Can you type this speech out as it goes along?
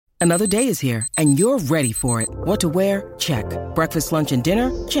Another day is here, and you're ready for it. What to wear? Check. Breakfast, lunch, and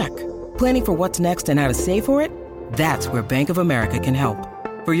dinner? Check. Planning for what's next and how to save for it? That's where Bank of America can help.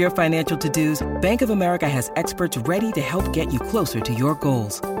 For your financial to-dos, Bank of America has experts ready to help get you closer to your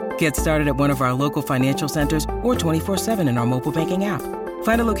goals. Get started at one of our local financial centers or 24/7 in our mobile banking app.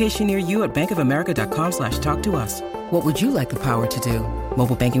 Find a location near you at bankofamerica.com/talktous. What would you like the power to do?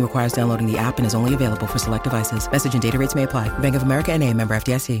 Mobile banking requires downloading the app and is only available for select devices. Message and data rates may apply. Bank of America N.A., member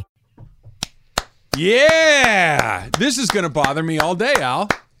FDIC. Yeah, this is going to bother me all day, Al.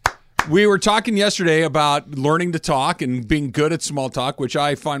 We were talking yesterday about learning to talk and being good at small talk, which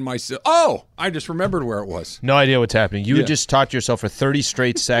I find myself... Oh, I just remembered where it was. No idea what's happening. You just talked to yourself for 30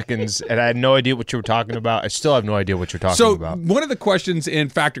 straight seconds, and I had no idea what you were talking about. I still have no idea what you're talking about. So one of the questions in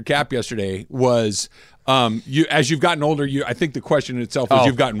Factor Cap yesterday was... as you've gotten older, I think the question in itself was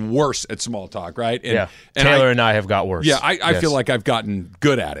you've gotten worse at small talk, right? And, Taylor and I have got worse. Yeah, I feel like I've gotten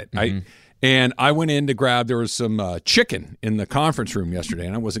good at it. And I went in to grab, there was some chicken in the conference room yesterday,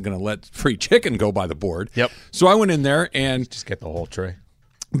 and I wasn't going to let free chicken go by the board. Yep. So I went in there and... Just get the whole tray.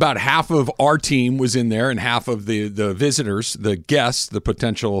 About half of our team was in there, and half of the visitors, the guests, the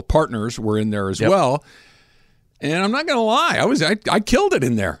potential partners were in there as well. And I'm not going to lie, I killed it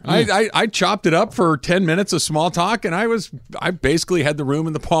in there. I chopped it up for 10 minutes of small talk, and I basically had the room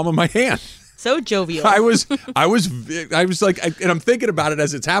in the palm of my hand. So jovial. I was like, and I'm thinking about it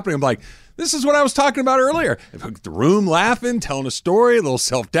as it's happening. I'm like, this is what I was talking about earlier. The room laughing, telling a story, a little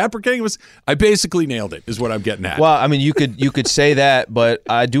self-deprecating. I basically nailed it, is what I'm getting at. Well, I mean, you could say that, but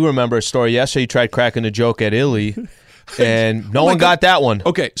I do remember a story yesterday. You tried cracking a joke at Illy, and no one got that one.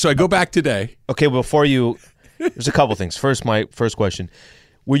 Okay, so I go back today. Okay, before you, there's a couple things. First, my first question: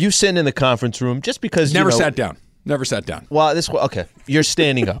 were you sitting in the conference room just because? Never sat down. Never sat down. Well, okay. You're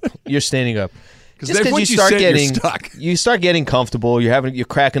standing up. You're standing up. Just because you start getting comfortable. You're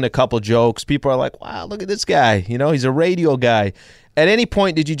cracking a couple jokes. People are like, "Wow, look at this guy. He's a radio guy." At any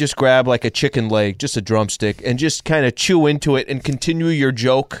point, did you just grab like a chicken leg, just a drumstick, and just kind of chew into it and continue your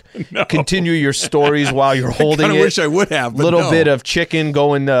joke, continue your stories while you're holding it? I wish I would have. But little bit of chicken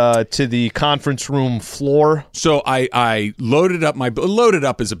going to the conference room floor. So I loaded up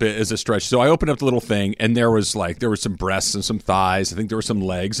as a stretch. So I opened up the little thing, and there was some breasts and some thighs. I think there were some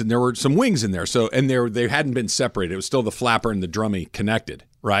legs, and there were some wings in there. So they hadn't been separated. It was still the flapper and the drummy connected.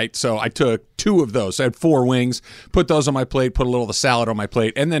 Right, so I took 2 of those. I had 4 wings, put those on my plate, put a little of the salad on my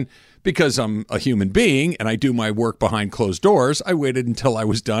plate, and then because I'm a human being and I do my work behind closed doors, I waited until I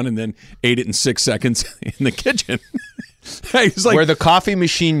was done and then ate it in 6 seconds in the kitchen. Where the coffee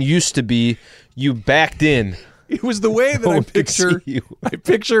machine used to be, you backed in. It was the way that I picture. I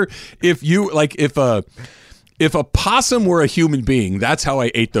picture if a possum were a human being, that's how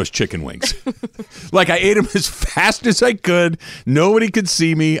I ate those chicken wings. Like I ate them as fast as I could. Nobody could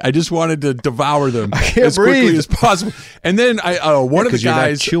see me. I just wanted to devour them as quickly as possible. And then one of the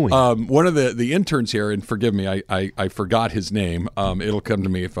guys, one of the interns here, and forgive me, I forgot his name. It'll come to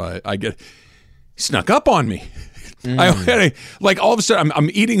me if I get. He snuck up on me. All of a sudden,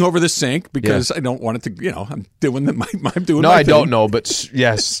 I'm eating over the sink because I don't want it to. I'm doing my thing. I don't know, but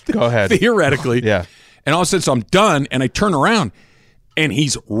yes, go ahead. Theoretically, yeah. And all of a sudden, so I'm done, and I turn around, and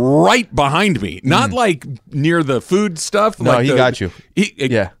he's right behind me. Not like near the food stuff. No, he got you.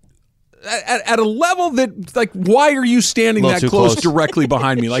 At a level that, like, why are you standing that close directly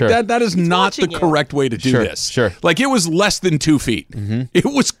behind me? Like, that is not the correct way to do this. Sure. Like, it was less than 2 feet. Mm-hmm. It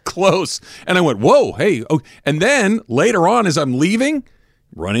was close. And I went, whoa, hey. Oh. And then later on, as I'm leaving,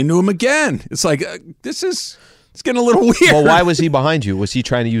 run into him again. It's like, it's getting a little weird. Well, why was he behind you? Was he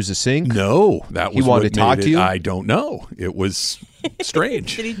trying to use the sink? No, that was he wanted to talk to you. I don't know. It was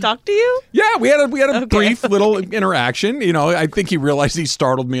strange. Did he talk to you? Yeah, we had a brief little interaction. I think he realized he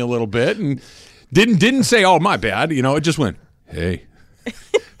startled me a little bit and didn't say, "Oh, my bad." It just went, "Hey,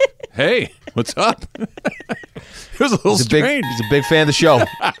 hey, what's up?" It was a little strange. He's a big fan of the show.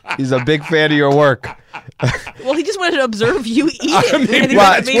 He's a big fan of your work. Well, he just wanted to observe you eat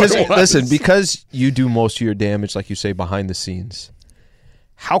it. Because you do most of your damage, like you say, behind the scenes,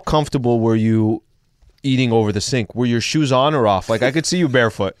 how comfortable were you eating over the sink? Were your shoes on or off? Like, I could see you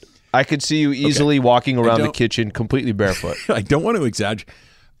barefoot. I could see you easily walking around the kitchen completely barefoot. I don't want to exaggerate.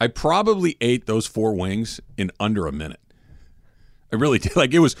 I probably ate those 4 wings in under a minute. I really did.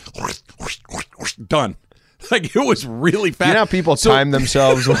 Like, it was done. Like, it was really fast. You know how people time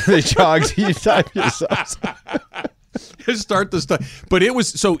themselves when they jog? You time yourselves. Start the stuff. But it was,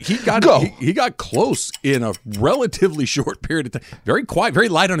 so he got close in a relatively short period of time. Very quiet, very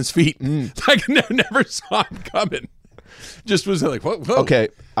light on his feet. Like, I never saw him coming. Just was like, whoa. Okay,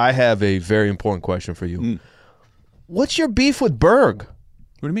 I have a very important question for you. What's your beef with Berg?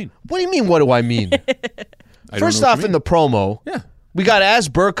 What do you mean? What do you mean, what do I mean? First off, in the promo, we got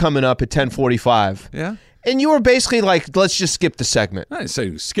Asberg coming up at 10:45. Yeah. And you were basically like, let's just skip the segment. I didn't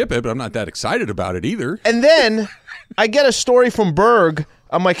say skip it, but I'm not that excited about it either. And then I get a story from Berg.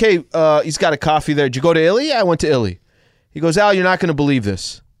 I'm like, hey, he's got a coffee there. Did you go to Illy? Yeah, I went to Illy. He goes, Al, you're not going to believe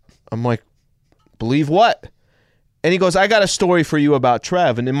this. I'm like, believe what? And he goes, I got a story for you about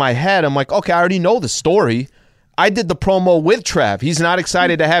Trev. And in my head, I'm like, okay, I already know the story. I did the promo with Trev. He's not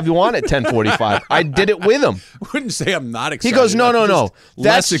excited to have you on at 10:45. I did it with him. I wouldn't say I'm not excited. He goes, no. That's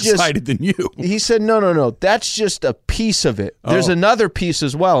less excited than you. He said, no. That's just a piece of it. There's another piece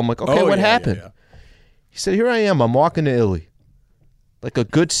as well. I'm like, okay, what happened? Yeah. He said, here I am. I'm walking to Illy. Like a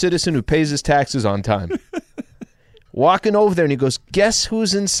good citizen who pays his taxes on time. Walking over there, and he goes, guess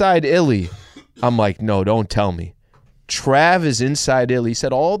who's inside Illy? I'm like, no, don't tell me. Trav is inside Illy. He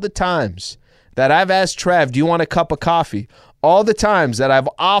said, all the times that I've asked Trav, do you want a cup of coffee? All the times that I've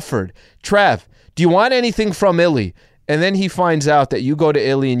offered, Trav, do you want anything from Illy? And then he finds out that you go to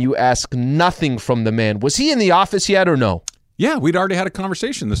Illy and you ask nothing from the man. Was he in the office yet or no? Yeah, we'd already had a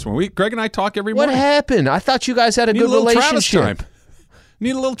conversation this morning. Greg and I talk every morning. What happened? I thought you guys had a good relationship.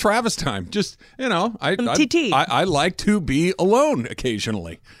 Need a little Travis time. Just, I like to be alone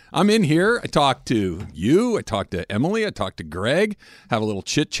occasionally. I'm in here. I talk to you. I talk to Emily. I talk to Greg. Have a little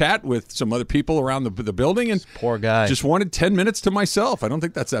chit-chat with some other people around the building. And poor guy. Just wanted 10 minutes to myself. I don't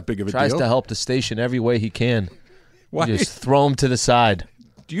think that's that big of a deal. Tries to help the station every way he can. Why? Just throw him to the side.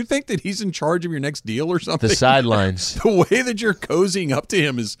 Do you think that he's in charge of your next deal or something? The sidelines. The way that you're cozying up to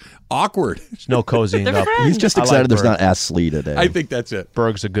him is awkward. There's no cozying up. He's just excited there's not Ask Slee today. I think that's it.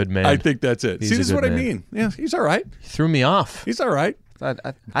 Berg's a good man. I think that's it. See, this is what I mean. Yeah, he's all right. He threw me off. He's all right. I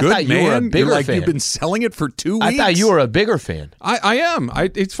thought you were a bigger fan. You've been selling it for 2 weeks. I thought you were a bigger fan. I am.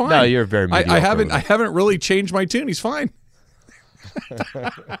 It's fine. No, you're very mediocre. I haven't really changed my tune. He's fine.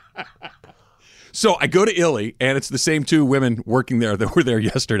 So I go to Illy, and it's the same 2 women working there that were there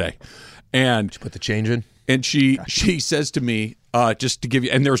yesterday. And did you put the change in? And she says to me, just to give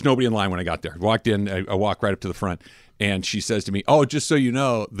you, and there was nobody in line when I got there. Walked in, I walked right up to the front, and she says to me, oh, just so you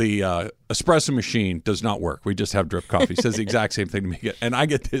know, the espresso machine does not work. We just have drip coffee. Says the exact same thing to me. And I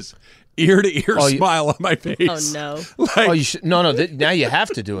get this ear-to-ear smile on my face. Oh, no. You should, no, now you have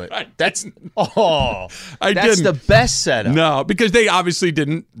to do it. That's didn't. The best setup. No, because they obviously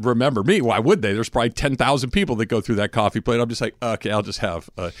didn't remember me. Why would they? There's probably 10,000 people that go through that coffee plate. I'm just like, okay, I'll just have.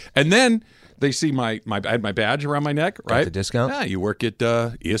 And then they see I had my badge around my neck, right? Got the discount? Yeah, you work at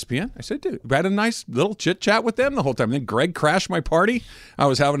ESPN. I said, dude, we had a nice little chit-chat with them the whole time. And then Greg crashed my party. I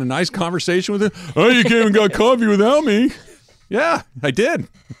was having a nice conversation with him. Oh, you came and got coffee without me. Yeah, I did.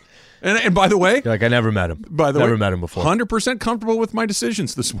 And by the way, you're like, I never met him. Never met him before. 100% comfortable with my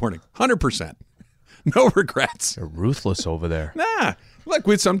decisions this morning. 100%. No regrets. You're ruthless over there. Nah.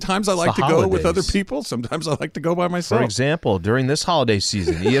 Look, sometimes I like to go with other people. Sometimes I like to go by myself. For example, during this holiday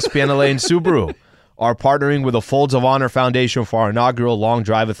season, ESPN LA and Subaru are partnering with the Folds of Honor Foundation for our inaugural Long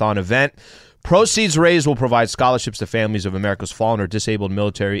Drive-a-thon event. Proceeds raised will provide scholarships to families of America's fallen or disabled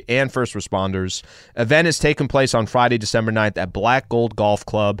military and first responders. Event is taking place on Friday, December 9th at Black Gold Golf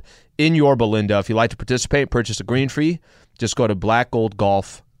Club in Yorba Linda. If you'd like to participate, purchase a green fee, just go to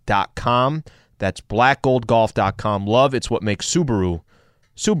blackgoldgolf.com. That's blackgoldgolf.com. Love, it's what makes Subaru.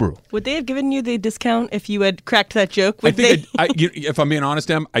 Would they have given you the discount if you had cracked that joke? If I'm being honest,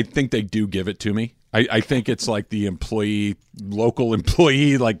 Em, I think they do give it to me. I think it's like the local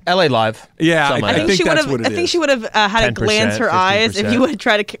employee, like LA Live. Yeah, I think that's what it is. I think she would have had to glance her 15%. Eyes if you would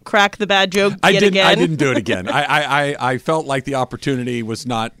try to crack the bad joke again. I didn't do it again. I felt like the opportunity was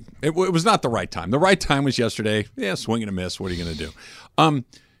not. It was not the right time. The right time was yesterday. Yeah, swing and a miss. What are you going to do?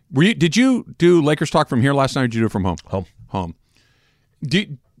 Did you do Lakers talk from here last night, or did you do it from home? Home.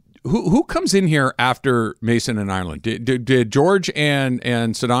 Who comes in here after Mason and Ireland? Did George and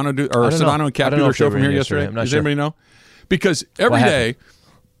Sedano do, or Sedano and Cap do their show from here yesterday? Does anybody know? Because every day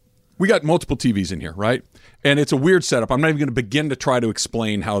we got multiple TVs in here, right? And it's a weird setup. I'm not even going to begin to try to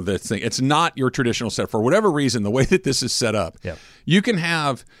explain how this thing. It's not your traditional setup. For whatever reason, the way that this is set up, you can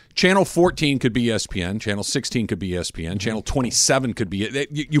have channel 14 could be ESPN, channel 16 could be ESPN, channel 27 could be.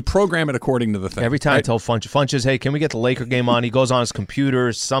 You program it according to the thing. Every time I tell Funches, hey, can we get the Laker game on? He goes on his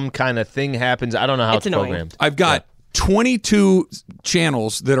computer. Some kind of thing happens. I don't know how it's programmed. I've got 22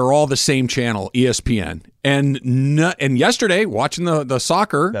 channels that are all the same channel, ESPN. And yesterday, watching the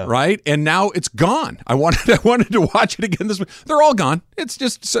soccer, right? And now it's gone. I wanted to watch it again this week. They're all gone. It's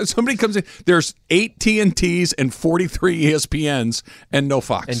just somebody comes in. There's 8 TNTs and 43 ESPNs and no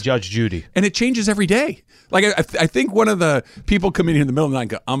Fox. And Judge Judy. And it changes every day. Like I think one of the people come in here in the middle of the night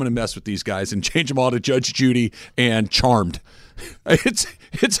and go, I'm going to mess with these guys and change them all to Judge Judy and Charmed. It's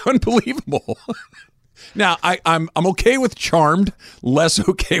unbelievable. Now, I'm okay with Charmed, less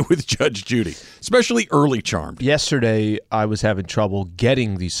okay with Judge Judy, especially early Charmed. Yesterday, I was having trouble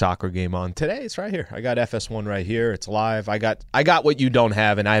getting the soccer game on. Today, it's right here. I got FS1 right here. It's live. I got what you don't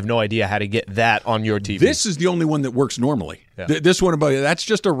have, and I have no idea how to get that on your TV. This is the only one that works normally. Yeah. This one, that's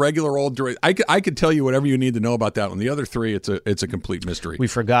just a regular old. I could tell you whatever you need to know about that one. The other three, it's a complete mystery. We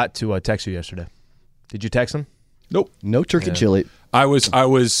forgot to text you yesterday. Did you text him? Nope. No turkey chili. I was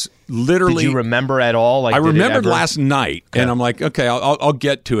literally. Did you remember at all? I remembered last night, and I'm like, okay, I'll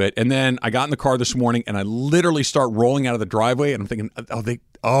get to it. And then I got in the car this morning, and I literally start rolling out of the driveway, and I'm thinking, I'm like,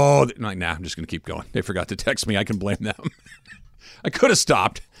 nah, I'm just going to keep going. They forgot to text me. I can blame them. I could have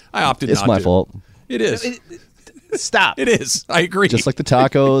stopped. I opted not to. It's my fault. It is. Stop. It is. I agree. Just like the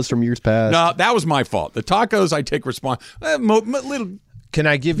tacos from years past. No, that was my fault. The tacos, I take response. Little. Can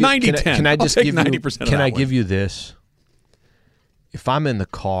I give you 90-10? Can I just give 90%? Can I give you this? If I'm in the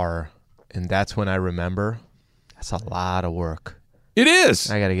car and that's when I remember, that's a lot of work. It is.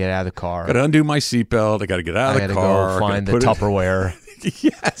 I got to get out of the car. Got to undo my seatbelt. I got to get out of the car. Go find the Tupperware.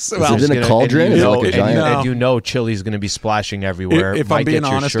 Yes. Well, is it in a cauldron? And you know chili's going to be splashing everywhere. If I'm being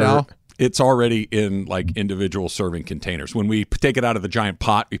honest, Al, it's already in like individual serving containers. When we take it out of the giant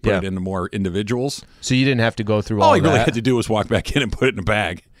pot, we put it into more individuals. So you didn't have to go through all that? All you really had to do was walk back in and put it in a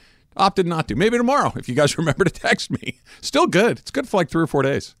bag. Opted not to. Maybe tomorrow, if you guys remember to text me. Still good. It's good for like 3 or 4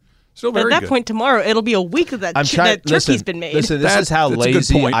 days. Still very good. At that point tomorrow, it'll be a week that turkey's been made. Listen, this is how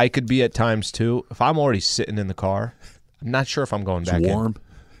lazy I could be at times too. If I'm already sitting in the car, I'm not sure if I'm going back in. It's warm.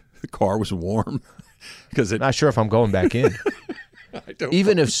 The car was warm. Not sure if I'm going back in.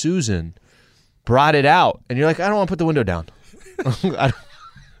 Even if Susan brought it out and you're like, I don't want to put the window down.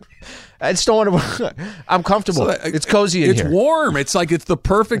 I just don't want to. I'm comfortable. It's cozy in here. It's warm. It's like it's the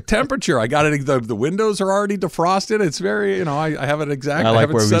perfect temperature. I got it. The windows are already defrosted. It's very, I have it exactly. I like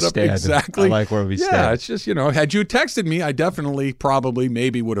where we stand. Exactly. I like where we stand. Yeah, it's just, had you texted me, I definitely, probably,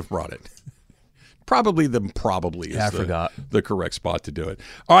 maybe would have brought it. Probably is the correct spot to do it.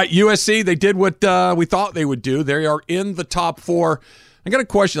 All right, USC, they did what we thought they would do. They are in the top 4. I got a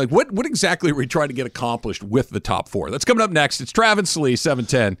question. Like, what exactly are we trying to get accomplished with the top 4? That's coming up next. It's Travis Lee,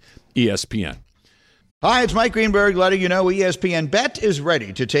 710 ESPN. Hi, it's Mike Greenberg letting you know ESPN Bet is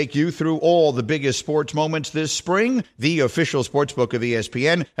ready to take you through all the biggest sports moments this spring. The official sportsbook of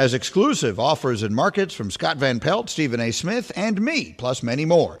ESPN has exclusive offers and markets from Scott Van Pelt, Stephen A. Smith, and me, plus many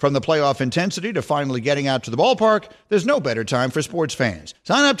more. From the playoff intensity to finally getting out to the ballpark, there's no better time for sports fans.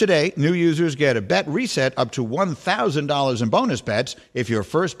 Sign up today. New users get a bet reset up to $1,000 in bonus bets if your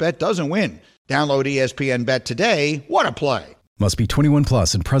first bet doesn't win. Download ESPN Bet today. What a play. Must be 21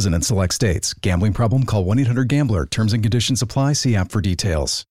 plus and present in select states. Gambling problem? Call 1-800-GAMBLER. Terms and conditions apply. See app for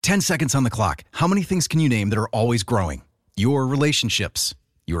details. 10 seconds on the clock. How many things can you name that are always growing? Your relationships,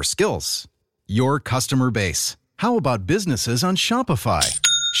 your skills, your customer base. How about businesses on Shopify?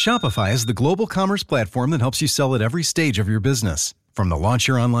 Shopify is the global commerce platform that helps you sell at every stage of your business. From the launch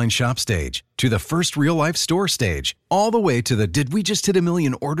your online shop stage to the first real-life store stage, all the way to the did we just hit 1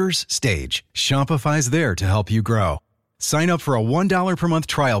 million orders stage. Shopify's there to help you grow. Sign up for a $1 per month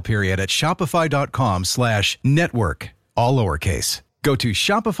trial period at shopify.com/network, all lowercase. Go to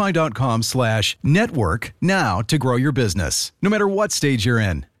shopify.com/network now to grow your business, no matter what stage you're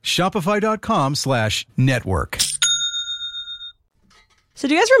in. Shopify.com/network. So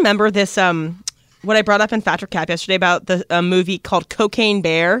do you guys remember this, what I brought up in Fat or Cap yesterday about the movie called Cocaine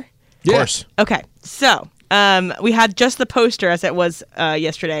Bear? Of course. Okay, so we had just the poster as it was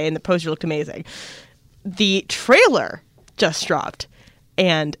yesterday, and the poster looked amazing. The trailer just dropped,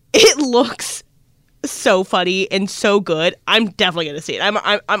 and it looks so funny and so good. I'm definitely going to see it. I'm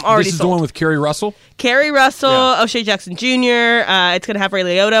already This is sold. the one with Kerry Russell? Kerry Russell, O'Shea Jackson Jr. It's going to have Ray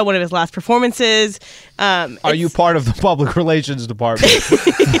Liotta, one of his last performances. Are you part of the public relations department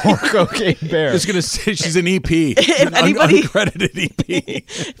for Cocaine Bear? It's going to say she's an EP. An uncredited EP.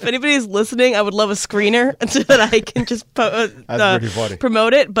 If anybody's listening, I would love a screener so that I can just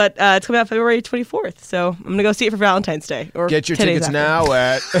promote it. But it's coming out February 24th, so I'm going to go see it for Valentine's Day. Or get your tickets now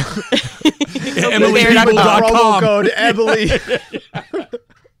at EmilyPeople.com. Promo code Emily.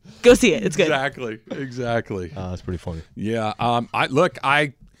 Go see it. It's good. Exactly. That's pretty funny. Yeah.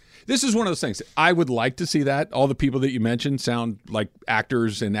 This is one of those things. I would like to see that. All the people that you mentioned sound like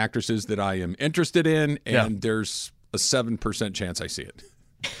actors and actresses that I am interested in, and there's a 7% chance I see it.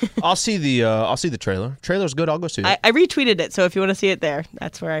 I'll see the trailer. Trailer's good. I'll go see it. I retweeted it, so if you want to see it there,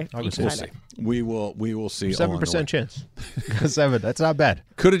 that's where I'll go see it. We will see. 7% chance. 7. That's not bad.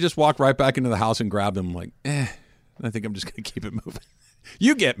 Could have just walked right back into the house and grabbed them. Like, I think I'm just going to keep it moving.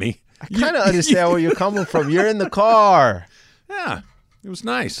 You get me. I kind of understand where you're coming from. You're in the car. Yeah. It was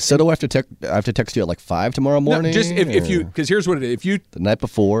nice. So do I have to text you at like 5 tomorrow morning? No, just if you, because here's what it is. If you the night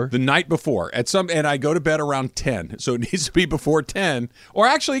before, and I go to bed around 10, so it needs to be before 10, or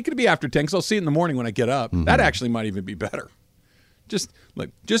actually it could be after 10 because I'll see it in the morning when I get up. That actually might even be better. Just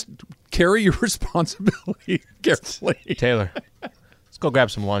carry your responsibility carefully. Taylor, let's go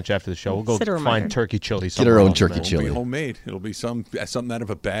grab some lunch after the show. We'll go find turkey chili. Get our own turkey chili. It'll be homemade. It'll be something out of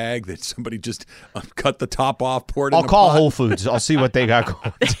a bag that somebody just cut the top off, poured in I'll call Whole Foods. I'll see what they got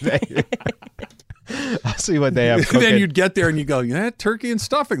going today. I'll see what they have cooking. Then you'd get there and you go, yeah, turkey and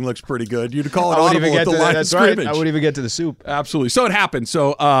stuffing looks pretty good. You'd call it audible at the line of scrimmage. Right. I wouldn't even get to the soup. Absolutely. So it happened.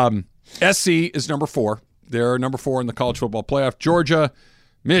 So SC is number 4. They're number 4 in the college football playoff. Georgia,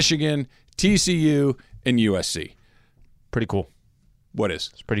 Michigan, TCU, and USC. Pretty cool. What is?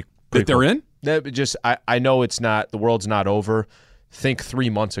 It's pretty that they're cool. in? Just I know it's not. The world's not over. Think 3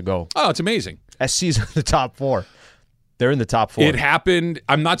 months ago. Oh, it's amazing. SC's in the top 4. They're in the top 4. It happened.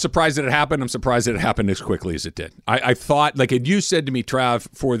 I'm not surprised that it happened. I'm surprised that it happened as quickly as it did. I thought, like you said to me, Trav,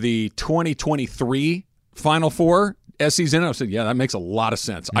 for the 2023 Final Four, SC's in it. I said, yeah, that makes a lot of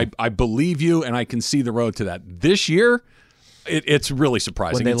sense. I believe you, and I can see the road to that. This year, it's really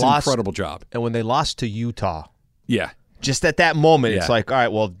surprising. It's an incredible job. And when they lost to Utah, yeah, just at that moment, it's like, all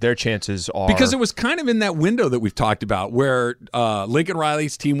right, well, their chances are. Because it was kind of in that window that we've talked about where Lincoln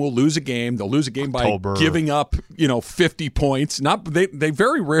Riley's team will lose a game. They'll lose a game by giving up, 50 points. They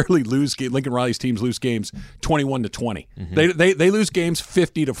very rarely lose. Lincoln Riley's teams lose games 21-20. They lose games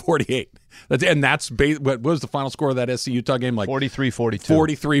 50-48. And that's what was the final score of that SC Utah game? Like 43-42.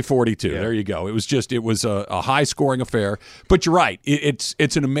 43-42. Yeah. There you go. It was a high scoring affair. But you're right.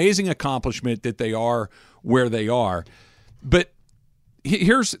 It's an amazing accomplishment that they are where they are. But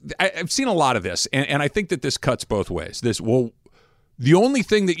I've seen a lot of this, and I think that this cuts both ways. The only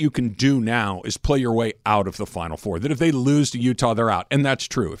thing that you can do now is play your way out of the Final Four. That if they lose to Utah, they're out. And that's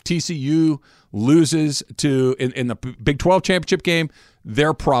true. If TCU loses in the Big 12 championship game,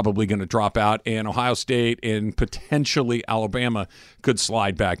 they're probably going to drop out, and Ohio State and potentially Alabama could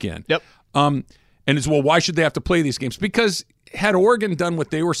slide back in. Yep. And it's, well, why should they have to play these games? Because had Oregon done what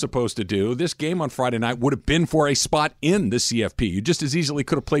they were supposed to do, this game on Friday night would have been for a spot in the CFP. You just as easily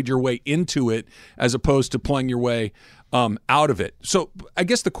could have played your way into it as opposed to playing your way out of it. So I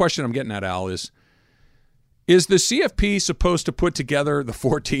guess the question I'm getting at, Al, is the CFP supposed to put together the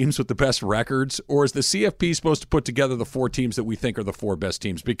 4 teams with the best records, or is the CFP supposed to put together the 4 teams that we think are the 4 best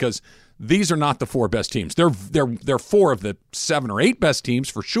teams? Because these are not the 4 best teams. They're 4 of the 7 or 8 best teams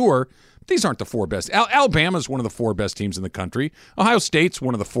for sure. These aren't the 4 best. Alabama's one of the 4 best teams in the country. Ohio State's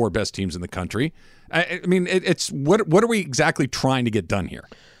one of the 4 best teams in the country. I mean, it's what are we exactly trying to get done here?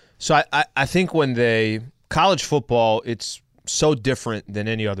 So I think college football, it's so different than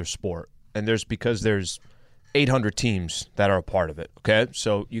any other sport, and because there's 800 teams that are a part of it. Okay,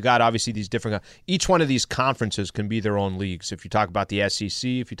 so you got obviously these different. Each one of these conferences can be their own leagues. If you talk about the SEC,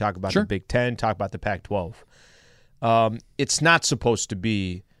 if you talk about the Big Ten, talk about the Pac-12. It's not supposed to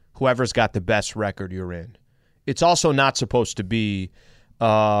be whoever's got the best record you're in. It's also not supposed to be.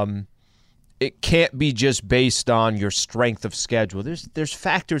 It can't be just based on your strength of schedule. There's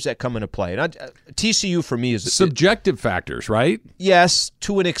factors that come into play. And TCU for me is subjective factors, right? Yes,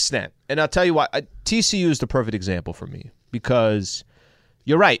 to an extent. And I'll tell you why. TCU is the perfect example for me because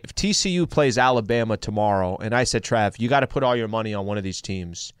you're right. If TCU plays Alabama tomorrow, and I said, Trav, you got to put all your money on one of these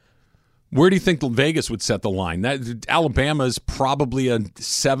teams. Where do you think Vegas would set the line? Alabama is probably a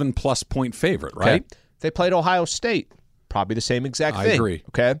 7+ point favorite, right? Okay. They played Ohio State. Probably the same exact thing. I agree.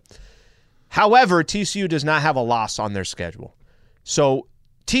 Okay. However, TCU does not have a loss on their schedule. So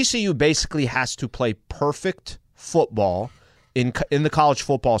TCU basically has to play perfect football in the college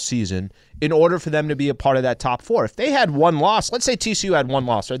football season in order for them to be a part of that top 4. If they had one loss, let's say TCU had one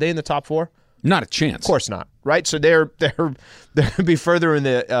loss, are they in the top 4? Not a chance. Of course not, right? So they're going to be further in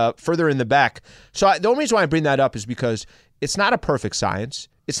the back. So the only reason why I bring that up is because it's not a perfect science.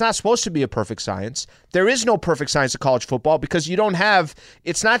 It's not supposed to be a perfect science. There is no perfect science of college football because you don't have –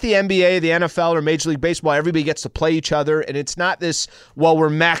 it's not the NBA, the NFL, or Major League Baseball. Everybody gets to play each other, and it's not this, well, we're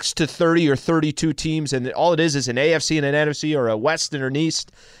maxed to 30 or 32 teams, and all it is an AFC and an NFC or a West and an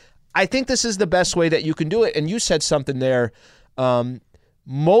East. I think this is the best way that you can do it, and you said something there.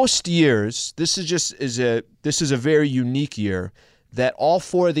 Most years, this is a very unique year that all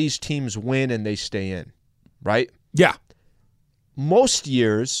 4 of these teams win and they stay in, right? Yeah. Most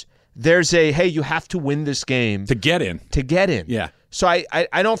years, there's hey, you have to win this game to get in. To get in. Yeah. So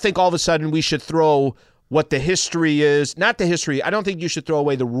I don't think all of a sudden we should throw what the history is. Not the history. I don't think you should throw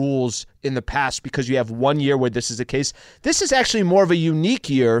away the rules in the past because you have 1 year where this is the case. This is actually more of a unique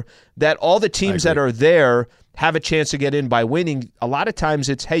year that all the teams that are there have a chance to get in by winning. A lot of times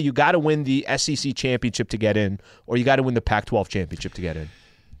it's, hey, you got to win the SEC championship to get in, or you got to win the Pac-12 championship to get in.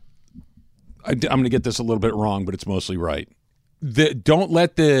 I'm going to get this a little bit wrong, but it's mostly right. Don't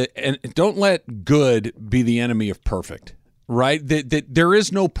let good be the enemy of perfect, right? There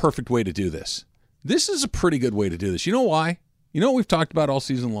is no perfect way to do this. This is a pretty good way to do this. You know why? You know what we've talked about all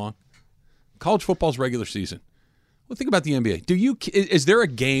season long? College football's regular season. Well, think about the NBA. Is there a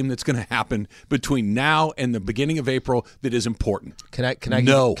game that's going to happen between now and the beginning of April that is important? Can I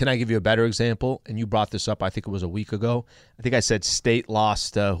give you a better example? And you brought this up, I think it was a week ago. I think I said State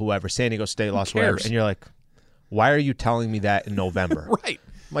lost whoever. San Diego State lost whoever. And you're like, why are you telling me that in November? Right.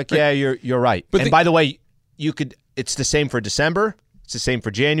 I'm like, yeah, you're right. But by the way, it's the same for December. It's the same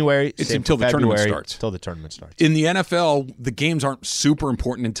for January. It's until the tournament starts. Until the tournament starts. In the NFL, the games aren't super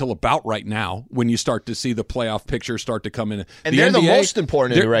important until about right now when you start to see the playoff picture start to come in. And they're the most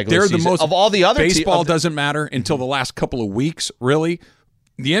important in the regular season. Of all the other baseball doesn't matter until the last couple of weeks, really.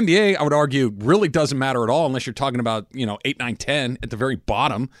 The NBA, I would argue, really doesn't matter at all unless you're talking about 8, 9, 10 at the very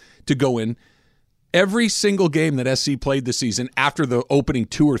bottom to go in. Every single game that SC played this season after the opening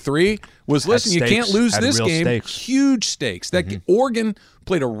 2 or 3 was, listen, you can't lose this game. Stakes. Huge stakes. That Oregon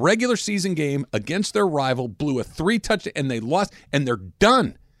played a regular season game against their rival, blew a 3-touchdown, and they lost, and they're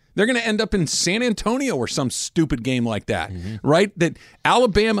done. They're going to end up in San Antonio or some stupid game like that, right? That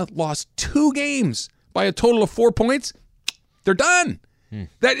Alabama lost 2 games by a total of 4 points. They're done.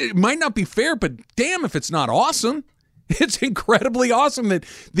 That it might not be fair, but damn if it's not awesome. It's incredibly awesome that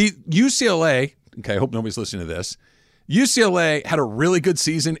the UCLA... Okay, I hope nobody's listening to this. UCLA had a really good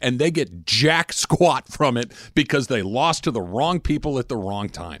season, and they get jack squat from it because they lost to the wrong people at the wrong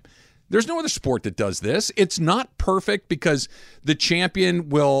time. There's no other sport that does this. It's not perfect because the champion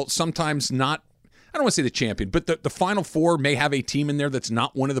will sometimes not – I don't want to say the champion, but the Final Four may have a team in there that's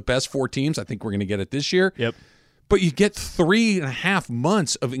not one of the best 4 teams. I think we're going to get it this year. Yep. But you get 3.5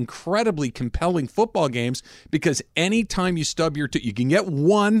 months of incredibly compelling football games because anytime you stub your you can get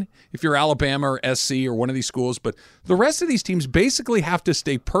one if you're Alabama or SC or one of these schools, but the rest of these teams basically have to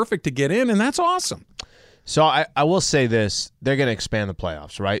stay perfect to get in, and that's awesome. So I will say this. They're going to expand the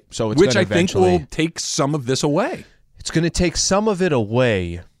playoffs, right? So Which I think will take some of this away. It's going to take some of it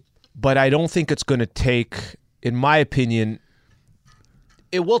away, but I don't think it's going to take, in my opinion,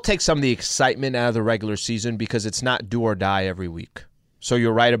 it will take some of the excitement out of the regular season because it's not do or die every week. So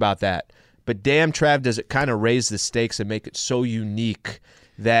you're right about that. But damn, Trav, does it kind of raise the stakes and make it so unique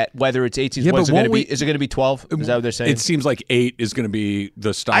that whether it's 18, is it going to be 12? Is that what they're saying? It seems like 8 is going to be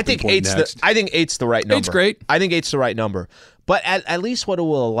the stopping point next. I think 8's the right number. 8's great. I think 8's the right number. But at least what it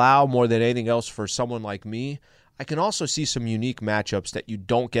will allow more than anything else for someone like me, I can also see some unique matchups that you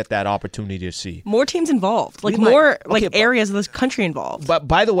don't get that opportunity to see. More teams involved, areas of this country involved. But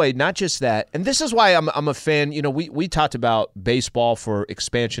by the way, not just that, and this is why I'm a fan. We talked about baseball for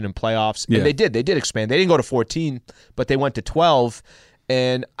expansion and playoffs, and they did expand. They didn't go to 14, but they went to 12.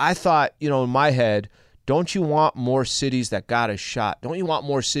 And I thought, in my head, don't you want more cities that got a shot? Don't you want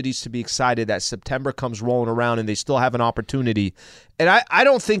more cities to be excited that September comes rolling around and they still have an opportunity? And I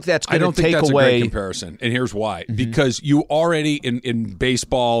don't think that's going to take away. I don't think that's a great comparison. And here's why. Because you already, in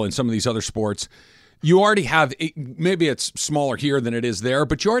baseball and some of these other sports, you already have, maybe it's smaller here than it is there,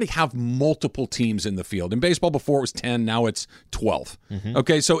 but you already have multiple teams in the field. In baseball, before it was 10, now it's 12.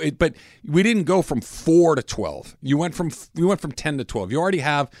 Okay, but we didn't go from 4 to 12. We went from 10 to 12. You already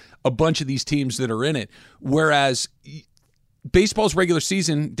have a bunch of these teams that are in it, whereas baseball's regular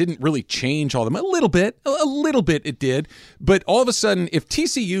season didn't really change all of them. A little bit it did. But all of a sudden, if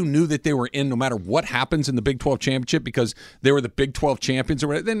TCU knew that they were in no matter what happens in the Big 12 championship because they were the Big 12 champions or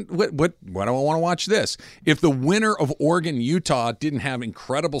whatever, then why do I want to watch this? If the winner of Oregon-Utah didn't have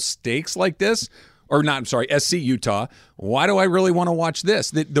incredible stakes like this, SC-Utah, why do I really want to watch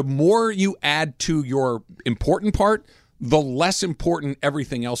this? The more you add to your important part, the less important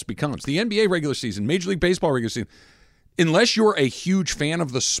everything else becomes. The NBA regular season, Major League Baseball regular season, unless you're a huge fan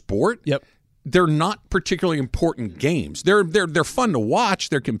of the sport, they're not particularly important games. They're fun to watch,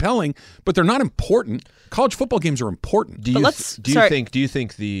 they're compelling, but they're not important. College football games are important. Do you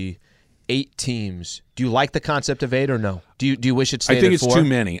think the 8 teams, do you like the concept of 8 or no? Do you wish it stayed at 4? I think it's too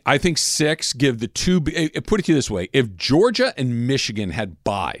many. I think 6 give the 2. Put it to you this way: if Georgia and Michigan had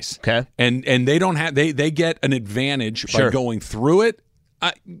byes, okay, and they don't have, they get an advantage by going through it,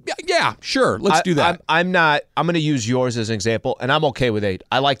 Yeah, sure. Let's do that. I'm going to use yours as an example, and I'm okay with 8.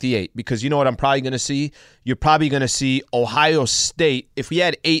 I like the 8 because you know what I'm probably going to see? You're probably going to see Ohio State. If we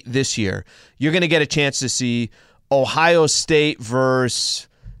had 8 this year, you're going to get a chance to see Ohio State versus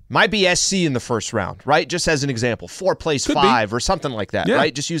might be SC in the first round, right? Just as an example. 4 plays 5 or something like that,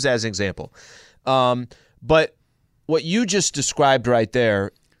 right? Just use that as an example. But what you just described right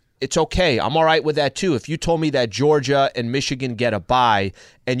there, it's okay. I'm all right with that too. If you told me that Georgia and Michigan get a bye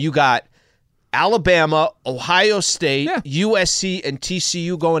and you got Alabama, Ohio State, USC, and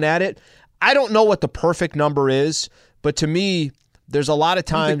TCU going at it, I don't know what the perfect number is, but to me, there's a lot of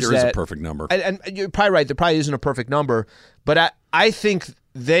times I don't think there is a perfect number. And you're probably right. There probably isn't a perfect number, but I think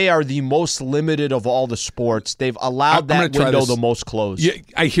they are the most limited of all the sports. They've allowed that window the most closed. Yeah,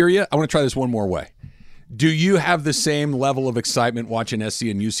 I hear you. I want to try this one more way. Do you have the same level of excitement watching SC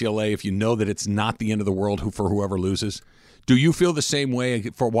and UCLA if you know that it's not the end of the world for whoever loses? Do you feel the same way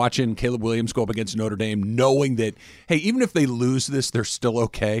for watching Caleb Williams go up against Notre Dame, knowing that, hey, even if they lose this, they're still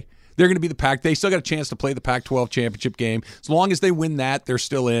okay? They're going to be the Pac. They still got a chance to play the Pac-12 championship game. As long as they win that, they're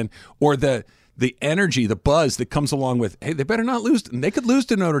still in. Or the energy, the buzz that comes along with, hey, they better not lose. And they could lose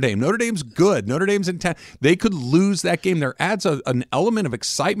to Notre Dame. Notre Dame's good. Notre Dame's in town. They could lose that game. There adds an element of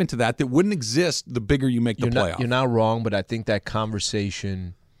excitement to that wouldn't exist the bigger you make the playoff. You're not wrong, but I think that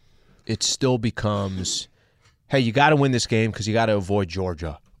conversation, it still becomes, hey, you got to win this game because you got to avoid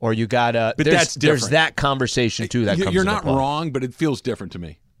Georgia. Or you got to, but that's different. There's that conversation too that comes You're not wrong, but it feels different to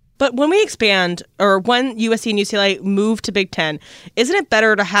me. But when we expand, or when USC and UCLA move to Big Ten, isn't it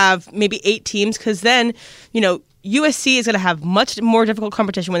better to have maybe 8 teams? Because then, USC is going to have much more difficult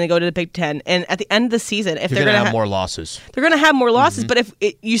competition when they go to the Big Ten. And at the end of the season, if they're going to have more losses, they're going to have more losses. But if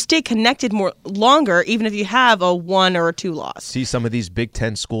you stay connected more longer, even if you have a 1 or a 2 loss. See some of these Big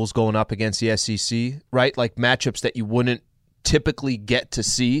Ten schools going up against the SEC, right? Like matchups that you wouldn't typically get to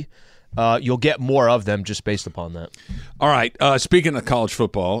see. You'll get more of them just based upon that. All right. Speaking of college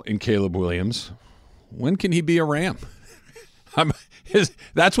football and Caleb Williams, when can he be a Ram?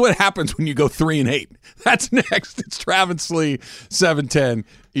 That's what happens when you go 3-8. That's next. It's Travis Lee, 710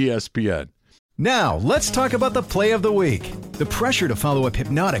 ESPN. Now, let's talk about the play of the week. The pressure to follow up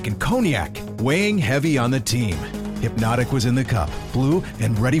Hypnotic and Cognac, weighing heavy on the team. Hypnotic was in the cup, blue,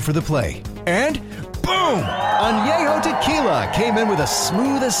 and ready for the play. And boom! Añejo Tequila came in with a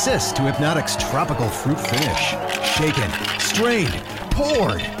smooth assist to Hypnotic's tropical fruit finish. Shaken, strained,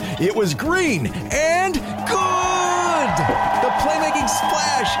 poured. It was green and good! The playmaking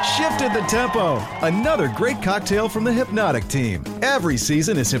splash shifted the tempo. Another great cocktail from the Hypnotic team. Every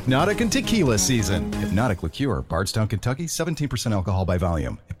season is Hypnotic and Tequila season. Hypnotic Liqueur, Bardstown, Kentucky, 17% alcohol by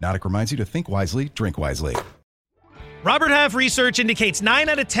volume. Hypnotic reminds you to think wisely, drink wisely. Robert Half research indicates 9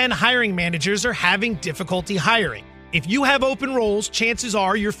 out of 10 hiring managers are having difficulty hiring. If you have open roles, chances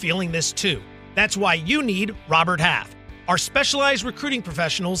are you're feeling this too. That's why you need Robert Half. Our specialized recruiting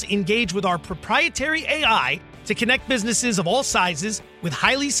professionals engage with our proprietary AI to connect businesses of all sizes with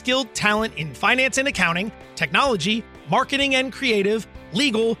highly skilled talent in finance and accounting, technology, marketing and creative,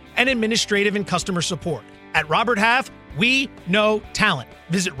 legal, and administrative and customer support. At Robert Half, we know talent.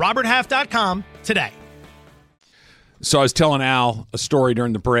 Visit roberthalf.com today. So I was telling Al a story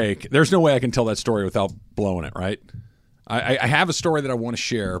during the break. There's no way I can tell that story without blowing it, right? I have a story that I want to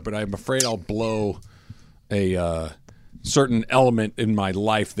share, but I'm afraid I'll blow a certain element in my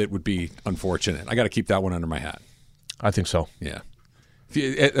life that would be unfortunate. I got to keep that one under my hat. I think so. Yeah.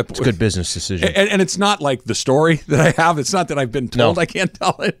 It's a good business decision. And it's not like the story that I have. It's not that I've been told I can't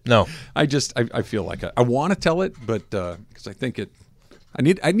tell it. No. I feel like I want to tell it, but because I think I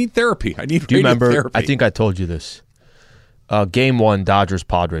need therapy. I need. Do you remember? Therapy. I think I told you this. Game 1,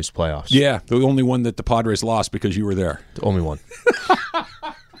 Dodgers-Padres playoffs. Yeah, the only one that the Padres lost because you were there. The only one.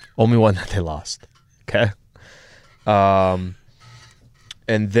 Only one that they lost. Okay. And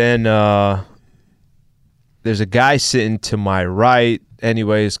then there's a guy sitting to my right.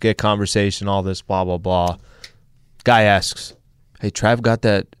 Anyways, get conversation, all this, blah, blah, blah. Guy asks, hey, Trav got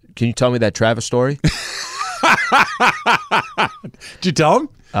that. Can you tell me that Travis story? Did you tell him?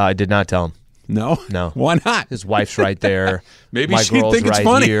 I did not tell him. No? Why not? His wife's right there. Maybe my she'd girl's think it's right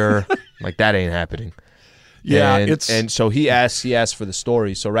funny. Here. Like, that ain't happening. Yeah, and so he asked for the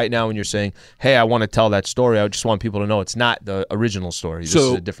story. So right now when you're saying, hey, I want to tell that story, I just want people to know it's not the original story. This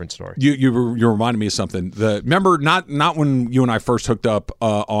is a different story. You reminded me of something. Remember, not when you and I first hooked up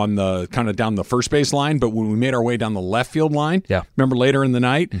on the kind of down the first base line, but when we made our way down the left field line. Yeah. Remember later in the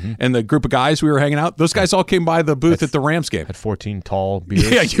night and the group of guys we were hanging out? Those guys all came by the booth at the Rams game. Had 14 tall beers.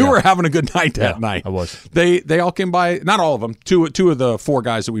 Yeah, you were having a good night that night. I was. They all came by, not all of them, two of the 4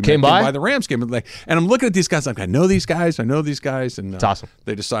 guys that we met came by the Rams game. And I'm looking at these guys. Like, I know these guys, and it's awesome.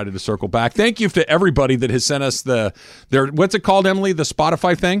 They decided to circle back. Thank you to everybody that has sent us their what's it called, Emily? The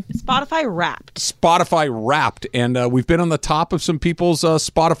Spotify thing? Spotify Wrapped. Spotify Wrapped, and we've been on the top of some people's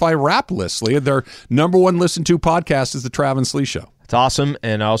Spotify Wrapped lists. Leah, their number one listened to podcast is the Trav and Slee Show. It's awesome,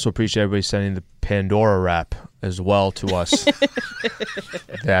 and I also appreciate everybody sending the Pandora rap as well to us.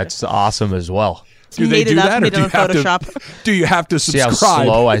 That's awesome as well. Do they do that, or do you have to subscribe? See how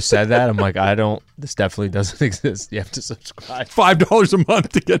slow I said that? I'm like, this definitely doesn't exist. You have to subscribe. $5 a month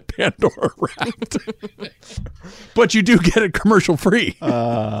to get Pandora Wrapped. But you do get it commercial free.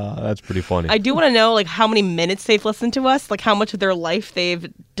 That's pretty funny. I do want to know, like, how many minutes they've listened to us, like how much of their life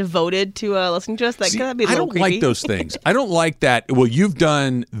they've devoted to listening to us. Like, that'd be a little creepy. Like those things. I don't like that. Well, you've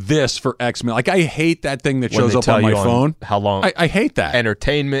done this for X minutes. Like, I hate that thing that shows up on my phone. How long? I hate that.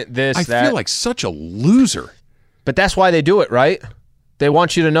 Entertainment, that. I feel like such a loser. But that's why they do it, right? They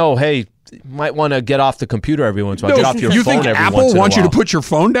want you to know, hey, you might want to get off the computer every once in a while. Get off your phone every once in a while. You think Apple wants you to put your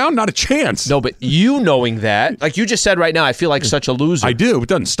phone down? Not a chance. No, but you knowing that, like you just said right now, I feel like such a loser. I do. It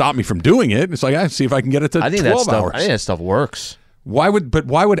doesn't stop me from doing it. It's like, I see if I can get it to 12 hours. I think that stuff works. Why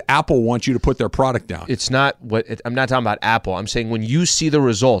would Apple want you to put their product down? It's not I'm not talking about Apple. I'm saying when you see the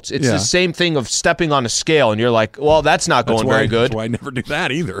results, it's the same thing of stepping on a scale and you're like, well, that's not going very good. That's why I never do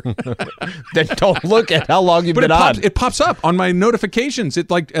that either. Then don't look at how long you've been on. It pops up on my notifications. It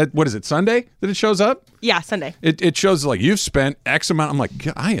like, what is it, Sunday that it shows up? Yeah, Sunday. It shows like you've spent X amount. I'm like,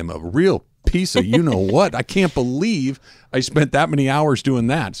 God, I am a real piece of what. I can't believe I spent that many hours doing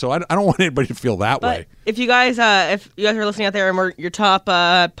that. So I don't want anybody to feel that way. If you guys are listening out there and we're your top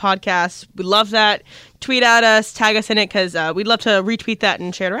podcasts, we love that. Tweet at us, tag us in it, because we'd love to retweet that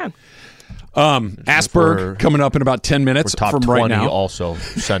and share it around. Asperg coming up in about 10 minutes top from 20 right now. Also,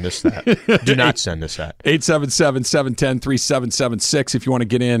 send us that. Do not send us that. 877-710-3776 if you want to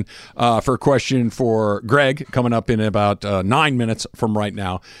get in for a question for Greg coming up in about 9 minutes from right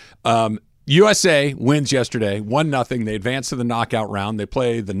now. USA wins yesterday, 1-0. They advance to the knockout round. They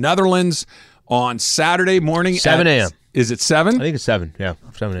play the Netherlands on Saturday morning 7 a.m. Is it 7? I think it's 7. Yeah,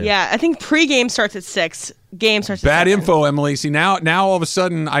 7 a.m. Yeah, I think pregame starts at 6. Game starts at 7. Bad info, Emily. See, now all of a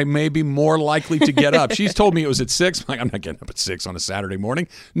sudden I may be more likely to get up. She's told me it was at 6. I'm like, I'm not getting up at 6 on a Saturday morning.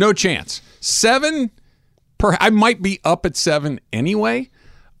 No chance. 7, I might be up at 7 anyway.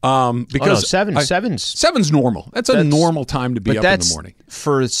 Because 7's normal. That's a normal time to be up in the morning.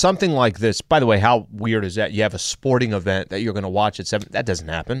 For something like this, by the way, how weird is that? You have a sporting event that you're going to watch at 7. That doesn't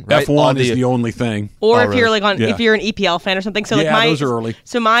happen. Right? F1 is the only thing. Or if you're like if you're an EPL fan or something. So like those are early.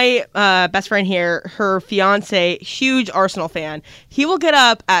 So my best friend here, her fiance, huge Arsenal fan. He will get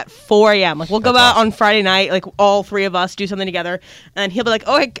up at 4 a.m. Like we'll go out on Friday night, like all three of us do something together, and he'll be like,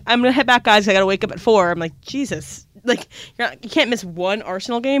 "Oh, I'm gonna head back, guys. I gotta wake up at 4." I'm like, Jesus. Like you can't miss one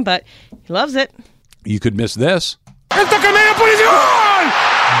Arsenal game, but he loves it. You could miss this.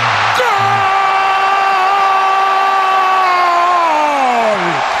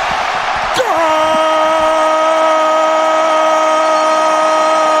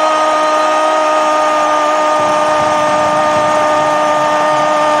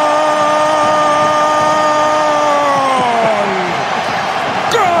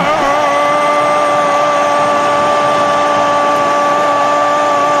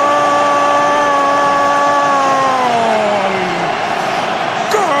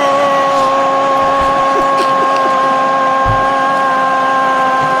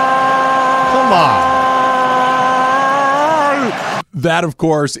 That, of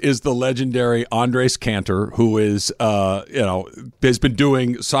course, is the legendary Andres Cantor, who is, has been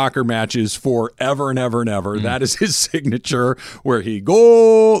doing soccer matches forever and ever and ever. That is his signature, where he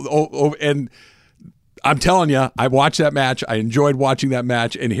and I'm telling you, I watched that match. I enjoyed watching that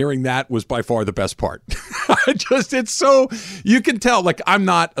match, and hearing that was by far the best part. It's so, you can tell, like, I'm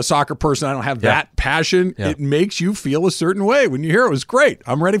not a soccer person. I don't have that passion. It makes you feel a certain way when you hear it. It was great.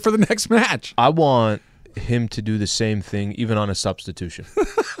 I'm ready for the next match. I want him to do the same thing even on a substitution.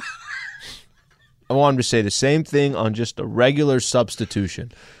 I want him to say the same thing on just a regular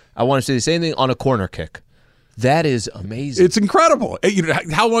substitution. I want to say the same thing on a corner kick. That is amazing. It's incredible.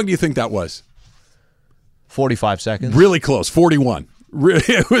 How long do you think that was? 45 seconds. Really close. 41.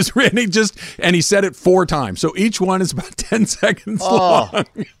 It was really and he said it 4 times. So each one is about 10 seconds long.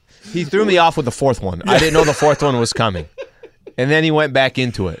 He threw me off with the fourth one. I didn't know the fourth one was coming. And then he went back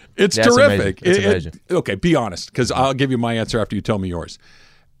into it. It's terrific. It's amazing. Okay, be honest, because I'll give you my answer after you tell me yours.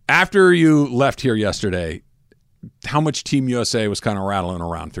 After you left here yesterday, how much Team USA was kind of rattling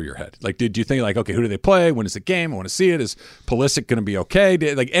around through your head? Like, did you think, like, okay, who do they play? When is the game? I want to see it. Is Pulisic going to be okay?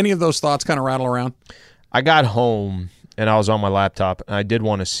 Like, any of those thoughts kind of rattle around? I got home, and I was on my laptop, and I did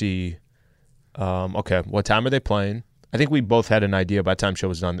want to see Okay, what time are they playing? I think we both had an idea by the time show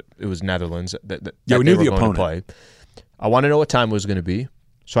was done. It was Netherlands. That we knew the opponent. Play. I want to know what time it was going to be,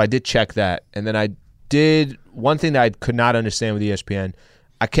 so I did check that, and then I did one thing that I could not understand with ESPN.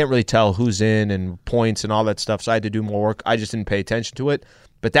 I can't really tell who's in and points and all that stuff, so I had to do more work. I just didn't pay attention to it,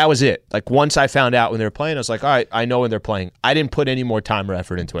 but that was it. Like once I found out when they were playing, I was like, all right, I know when they're playing. I didn't put any more time or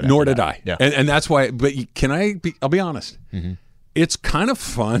effort into it. Nor did I. Yeah, and that's why. But I'll be honest. Mm-hmm. It's kind of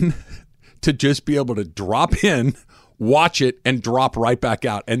fun to just be able to drop in, watch it, and drop right back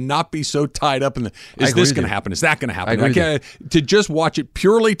out and not be so tied up in the, is this going to happen? Is that going to happen? To just watch it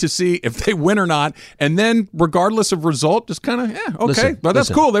purely to see if they win or not. And then regardless of result, just kind of, okay, but that's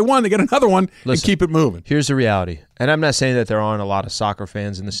cool. They won. They get another one and keep it moving. Here's the reality. And I'm not saying that there aren't a lot of soccer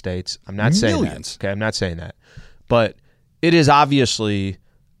fans in the States. I'm not saying that. Okay, I'm not saying that. But it is obviously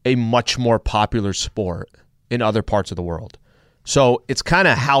a much more popular sport in other parts of the world. So it's kind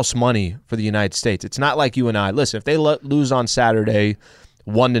of house money for the United States. It's not like you and I. Listen, if they lose on Saturday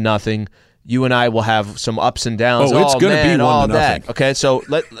 1-0, you and I will have some ups and downs. Oh, it's going to be 1-0. Okay, so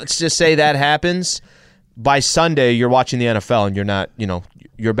let's just say that happens. By Sunday, you're watching the NFL and you're not,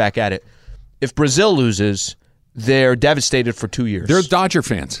 you're back at it. If Brazil loses, they're devastated for 2 years. They're Dodger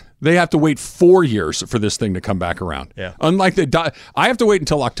fans. They have to wait 4 years for this thing to come back around. Yeah. Unlike I have to wait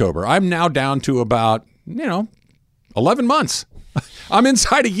until October. I'm now down to about, 11 months. I'm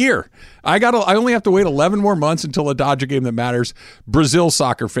inside a year. I only have to wait 11 more months until a Dodger game that matters. Brazil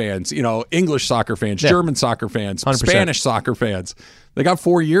soccer fans, English soccer fans, German soccer fans, 100%. Spanish soccer fans. They got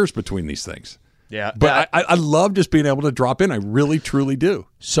 4 years between these things. Yeah. But I love just being able to drop in. I really, truly do.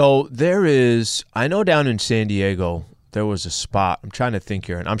 So I know down in San Diego, there was a spot. I'm trying to think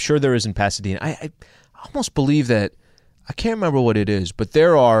here, and I'm sure there is in Pasadena. I almost believe that, I can't remember what it is, but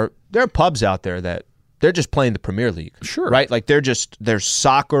there are pubs out there that they're just playing the Premier League. Sure. Right? Like they're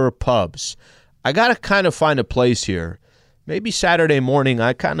soccer pubs. I got to kind of find a place here. Maybe Saturday morning,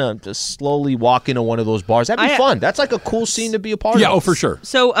 I kind of just slowly walk into one of those bars. That'd be fun. That's like a cool scene to be a part of. Yeah, for sure.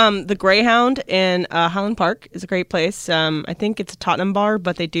 So the Greyhound in Highland Park is a great place. I think it's a Tottenham bar,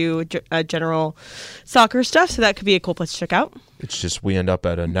 but they do general soccer stuff, so that could be a cool place to check out. It's just we end up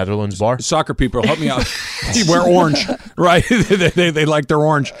at a Netherlands bar. Soccer people, help me out. You wear orange, right? they like their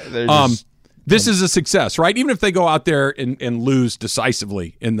orange. This is a success, right? Even if they go out there and lose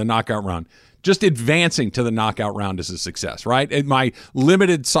decisively in the knockout round, just advancing to the knockout round is a success, right? In my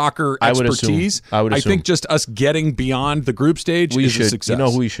limited soccer expertise, I think just us getting beyond the group stage is a success. You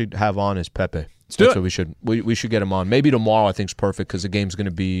know who we should have on is Pepe. That's what we should get him on. Maybe tomorrow I think is perfect because the game's going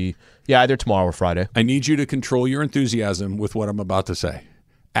to be either tomorrow or Friday. I need you to control your enthusiasm with what I'm about to say.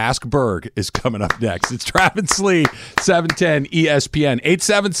 Ask Berg is coming up next. It's Travis Lee, 710 ESPN,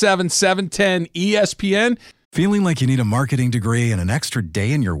 877-710 ESPN. Feeling like you need a marketing degree and an extra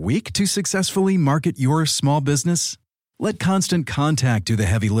day in your week to successfully market your small business? Let Constant Contact do the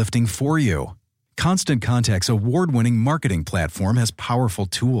heavy lifting for you. Constant Contact's award-winning marketing platform has powerful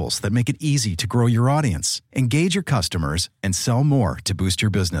tools that make it easy to grow your audience, engage your customers, and sell more to boost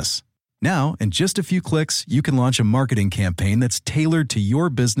your business. Now, in just a few clicks, you can launch a marketing campaign that's tailored to your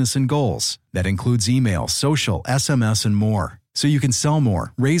business and goals. That includes email, social, SMS, and more. So you can sell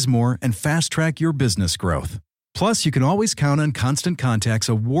more, raise more, and fast-track your business growth. Plus, you can always count on Constant Contact's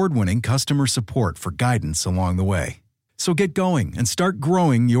award-winning customer support for guidance along the way. So get going and start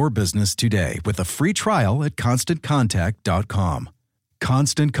growing your business today with a free trial at ConstantContact.com.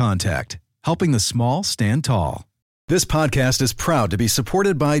 Constant Contact, helping the small stand tall. This podcast is proud to be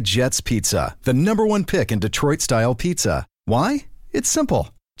supported by Jets Pizza, the #1 pick in Detroit-style pizza. Why? It's simple.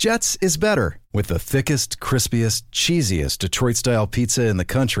 Jets is better. With the thickest, crispiest, cheesiest Detroit-style pizza in the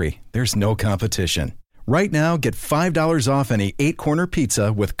country, there's no competition. Right now, get $5 off any 8-corner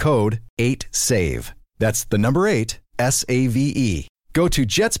pizza with code 8SAVE. That's the number 8, SAVE. Go to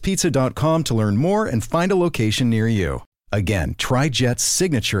jetspizza.com to learn more and find a location near you. Again, try Jet's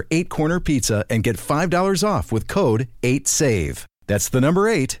signature 8-corner pizza and get $5 off with code 8SAVE. That's the number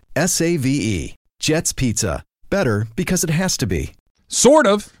 8, SAVE. Jet's Pizza. Better because it has to be. Sort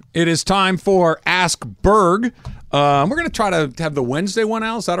of. It is time for Ask Berg. We're going to try to have the Wednesday one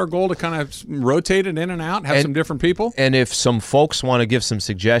out. Is that our goal, to kind of rotate it in and out, have some different people? And if some folks want to give some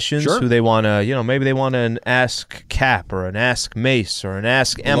suggestions, who they want to, maybe they want an Ask Cap or an Ask Mace or an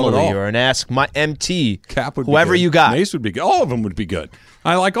Ask Emily or an Ask my MT. Cap would whoever be good. You got. Mace would be good. All of them would be good.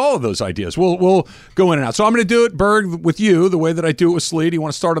 I like all of those ideas. We'll go in and out. So I'm going to do it, Berg, with you the way that I do it with Slee. Do you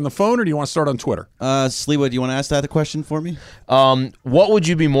want to start on the phone or do you want to start on Twitter? Slee, do you want to ask that the question for me? What would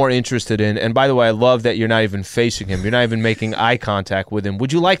you be more interested in? And by the way, I love that you're not even facing him. You're not even making eye contact with him.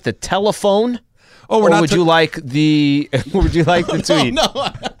 Would you like the telephone? Oh, would you like the? Would you like the tweet? No.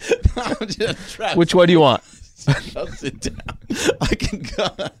 Which one do you want? I'll sit down. I can go.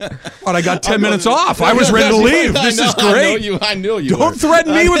 But I got 10 minutes off. I was ready to leave. This is great. I know you. Don't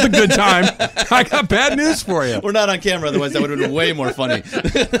threaten me with a good time. I got bad news for you. We're not on camera, otherwise that would have been way more funny.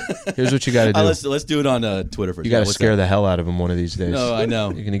 Here's what you got to do. Let's do it on Twitter first. You got to scare the hell out of him one of these days. No, I know.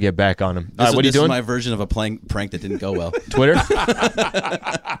 You're going to get back on him. What are you doing? This is my version of a prank that didn't go well. Twitter?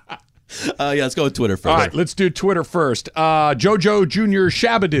 Let's go with Twitter first. All right, let's do Twitter first. Jojo Jr.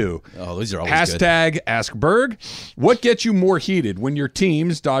 Shabadoo. Oh, these are always Hashtag good. #AskBerg. What gets you more heated, when your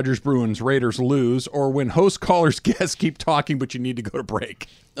teams, Dodgers, Bruins, Raiders, lose, or when host callers guests keep talking but you need to go to break?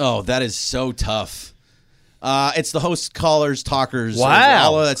 Oh, that is so tough. It's the host, callers, talkers, wow,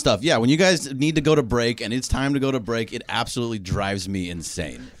 all of that stuff. Yeah, when you guys need to go to break and it's time to go to break, it absolutely drives me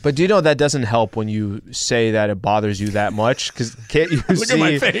insane. But do you know that doesn't help when you say that it bothers you that much? Because can't you Look at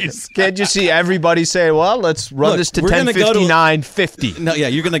my face. Can't you see everybody say, "Well, let's run this to 10:59:50"? No, yeah,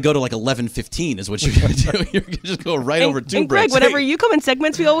 you're going to go to like 11:15 is what you're going to do. You're going to just go right over two and breaks. Greg, whenever you come in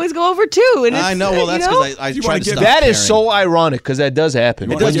segments, we always go over two. And I know. Well, that's because I try to stop That is so ironic because that does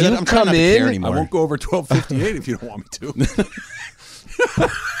happen. When you I'm come in, I won't go over 12:58 if you don't want me to.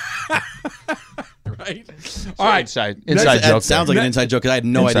 Right? All right. Inside joke. That sounds like an inside joke because I had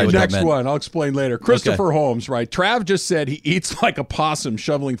no idea what that Next meant. one, I'll explain later. Christopher Holmes, right? Trav just said he eats like a possum,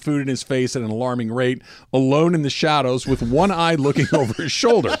 shoveling food in his face at an alarming rate, alone in the shadows with one eye looking over his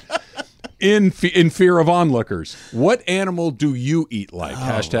shoulder. In fear of onlookers. What animal do you eat like?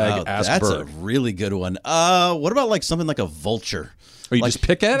 Hashtag That's AskBerg. a really good one. What about like something like a vulture? Or you just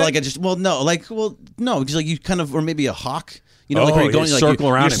pick at it? Like because like you kind of, or maybe a hawk. You know, Oh, like where you're going, you like circle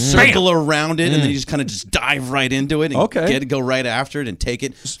around you it. circle around it, and then you just kind of just dive right into it, and go right after it, and take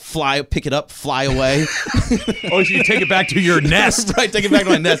it, pick it up, fly away. Oh, so you take it back to your nest. Right, take it back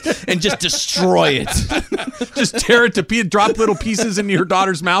to my nest and just destroy it. Just tear it to drop little pieces into your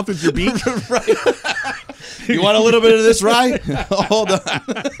daughter's mouth with your beak. Right. You want a little bit of this, Rye? Hold on.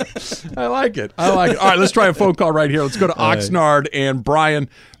 I like it. All right, let's try a phone call right here. Let's go to Oxnard and Brian.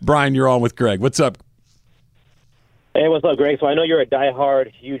 Brian, you're on with Greg. What's up? Hey, what's up, Greg? So I know you're a diehard,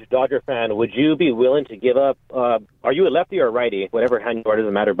 huge Dodger fan. Would you be willing to give up, are you a lefty or a righty? Whatever hand you are,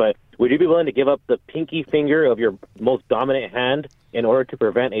 doesn't matter. But would you be willing to give up the pinky finger of your most dominant hand in order to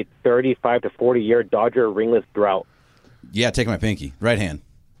prevent a 35 to 40-year Dodger ringless drought? Yeah, take my pinky. Right hand.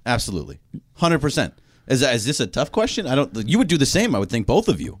 Absolutely. 100%. Is this a tough question? You would do the same, I would think, both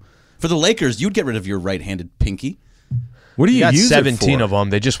of you. For the Lakers, you'd get rid of your right-handed pinky. What do you got use 17 it for? of them.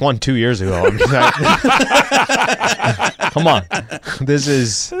 They just won 2 years ago. Come on.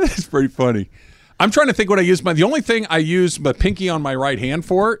 It's pretty funny. I'm trying to think what I use. The only thing I use my pinky on my right hand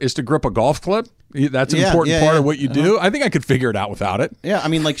for is to grip a golf club. That's an important part of what you do. I think I could figure it out without it. Yeah, I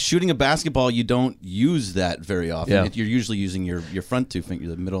mean, like shooting a basketball, you don't use that very often. Yeah. You're usually using your front two fingers,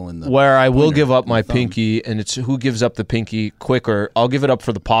 the middle and the Where I will pointer give up and my the thumb. pinky, and it's who gives up the pinky quicker. I'll give it up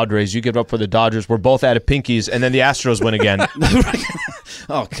for the Padres. You give it up for the Dodgers. We're both out of pinkies, and then the Astros win again.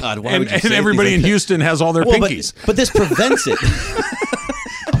 Oh, God. Why And would you say everybody in Houston has all their pinkies. But this prevents it.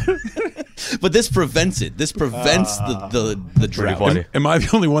 But this prevents it. This prevents the drought. funny. Am I the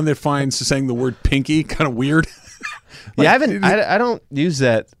only one that finds saying the word pinky kind of weird? Yeah, I don't use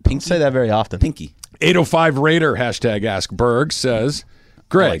that. Pinky? Say that very often. Pinky. 805 Raider, hashtag AskBerg, says,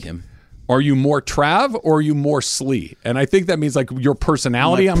 Greg, I like him. Are you more Trav or are you more Slee? And I think that means like your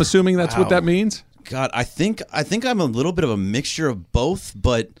personality. I'm assuming that's what that means. God, I think I'm a little bit of a mixture of both,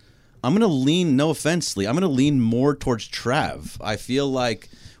 but I'm going to lean, no offense, Lee, I'm going to lean more towards Trav. I feel like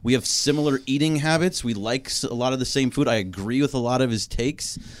we have similar eating habits. We like a lot of the same food. I agree with a lot of his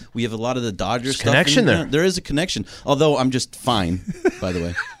takes. We have a lot of the Dodgers stuff. Connection there. There is a connection, although I'm just fine, by the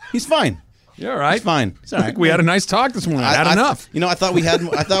way. He's fine. Yeah, all right. He's fine. It's all right. We had a nice talk this morning. I had enough. I thought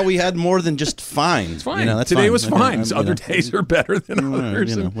we had more than just fine. It's fine. You know, that's Today fine. was fine. Other days are better than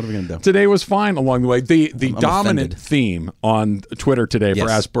others. What are we going to do? Today was fine along the way. The dominant offended. theme on Twitter today for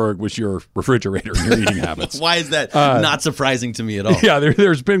Yes. AskBerg was your refrigerator and your eating habits. Why is that not surprising to me at all? Yeah,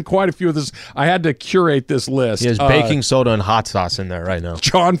 there's been quite a few of this. I had to curate this list. He has baking soda and hot sauce in there right now.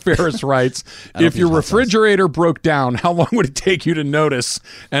 John Ferris writes, if your refrigerator broke down, how long would it take you to notice,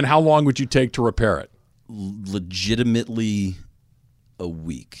 and how long would you take to repair it? Legitimately a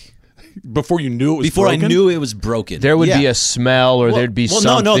week. Before you knew it was Before broken? I knew it was broken. There would be a smell, or there'd be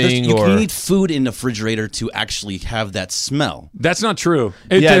something. No, or you need food in the refrigerator to actually have that smell. That's not true.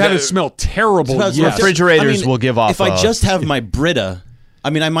 It Yeah, had to smell terrible. Smells Yes. refrigerators will give off. If I just have my Brita, I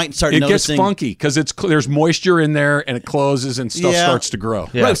mean, I might start It noticing. gets funky because there's moisture in there and it closes and stuff starts to grow.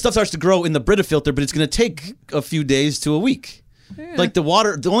 Yeah. Right, stuff starts to grow in the Brita filter, but it's going to take a few days to a week. Like the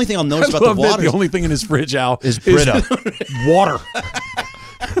water, the only thing I'll notice I about love the that water the only thing in his fridge, Al, is Brita. water.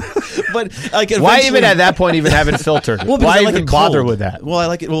 But like, why even at that point even have it filtered? Well, why I like even it bother cold. with that? Well, I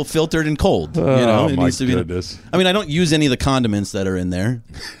like it filtered and cold. You know, it my needs to be. goodness. I mean, I don't use any of the condiments that are in there.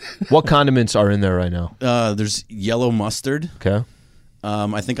 What condiments are in there right now? There's yellow mustard. Okay.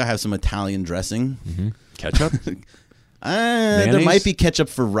 I think I have some Italian dressing. Ketchup? There might be ketchup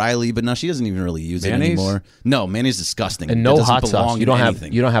for Riley, but no, she doesn't even really use it anymore. No, mayonnaise is disgusting. And It no doesn't hot sauce. belong You in don't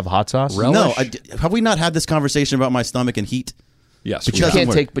anything. have hot sauce? No, have we not had this conversation about my stomach and heat? Yes. But we you have.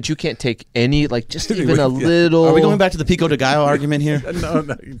 can't take. But you can't take any. Like just even a little. Are we going back to the Pico de Gallo argument here? No,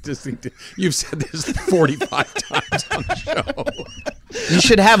 you've said this 45 times on the show. You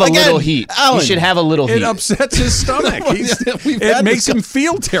should have a Again, little heat. Alan, You should have a little It heat. upsets his stomach. It makes him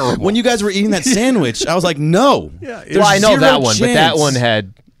feel terrible. When you guys were eating that sandwich, I was like, no. Yeah, There's Well, I know zero that one, but that chance. one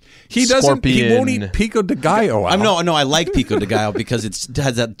had. he doesn't. He won't Scorpion. eat pico de gallo. Al. No, I like Pico de Gallo because it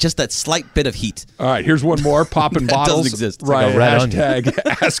has just that slight bit of heat. All right, here's one more. Popping That bottles. doesn't exist. It's Right. like a red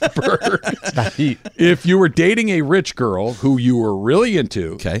Hashtag Ask Bird. Not heat. If you were dating a rich girl who you were really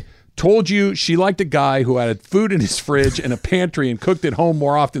into, Okay. told you she liked a guy who had food in his fridge and a pantry and cooked at home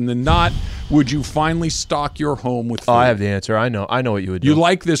more often than not, would you finally stock your home with food? Oh, I have the answer. I know what you would do. You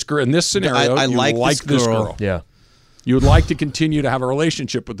like this girl in this scenario? I you like this girl. Yeah. You would like to continue to have a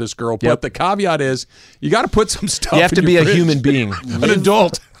relationship with this girl, but the caveat is you got to put some stuff. You have to in be your a fridge. human being. An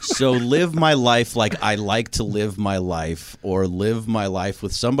adult. So live my life like I like to live my life, or live my life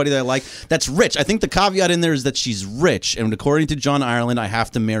with somebody that I like that's rich. I think the caveat in there is that she's rich, and according to John Ireland, I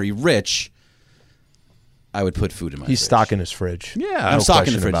have to marry rich. I would put food in my He's fridge. stocking his fridge. Yeah, I'm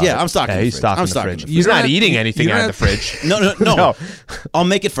stocking the question fridge. about Yeah, it. I'm stocking the he's fridge. stocking I'm the stocking fridge. the He's fridge. not eating you anything don't out of the have- fridge. No. No. I'll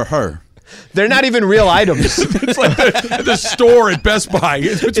make it for her. They're not even real items. It's like the store at Best Buy.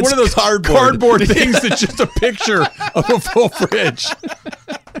 It's one of those cardboard things that's just a picture of a full fridge.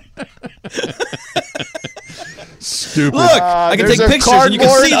 Stupid. Look, I can There's take a pictures and you can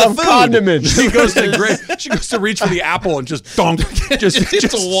cardboard see the of food. condiments. She goes to reach for the apple and just donk, just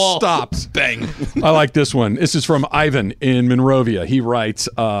hits a wall. stops. Bang. I like this one. This is from Ivan in Monrovia. He writes,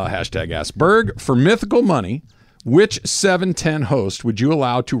 hashtag Ask Berg, for mythical money, which 710 host would you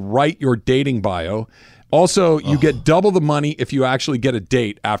allow to write your dating bio? Also, you get double the money if you actually get a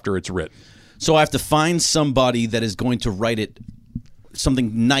date after it's written. So I have to find somebody that is going to write it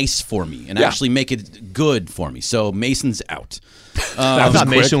something nice for me and actually make it good for me. So Mason's out. I thought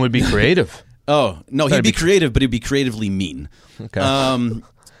Mason would be creative. Oh, no, he'd be creative, but he'd be creatively mean. Okay.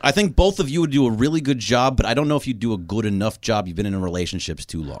 I think both of you would do a really good job, but I don't know if you'd do a good enough job. You've been in relationships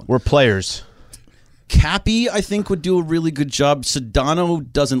too long. We're players. Cappy, I think, would do a really good job. Sedano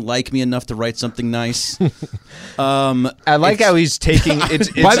doesn't like me enough to write something nice. I like how he's taking. It's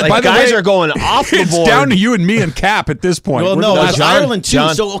By the like guys way, are going off the It's board. down to you and me and Cap at this point. Well, We're no, not- it's John- Ireland too.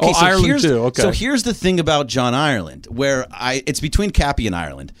 John- So okay, Oh, Ireland here's too, okay. so here's the thing about John Ireland, where it's between Cappy and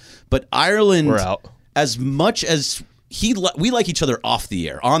Ireland, but Ireland, We're out. as much as we like each other off the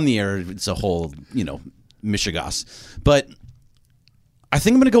air. On the air, it's a whole mishigas, but. I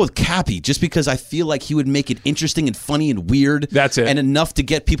think I'm going to go with Cappy just because I feel like he would make it interesting and funny and weird. That's it. And enough to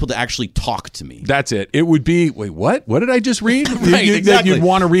get people to actually talk to me. That's it. It would be, wait, what? What did I just read? Right, That exactly. you'd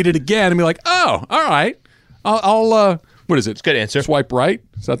want to read it again and be like, oh, all right. I'll what is it? It's a good answer. Swipe right?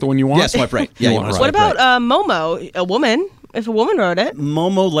 Is that the one you want? Yeah, swipe right. Yeah, You you want want right. What about Momo, a woman? If a woman wrote it,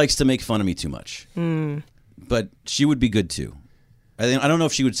 Momo likes to make fun of me too much. But she would be good too. I don't know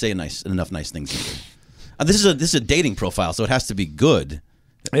if she would say enough nice things either. This is a dating profile, so it has to be good.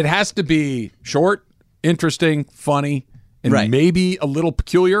 It has to be short, interesting, funny, and Right. maybe a little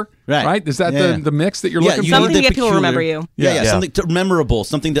peculiar. Right. Is that Yeah. the mix that you're Yeah, looking you for? something need to the get people to remember you. Yeah, Yeah. something memorable,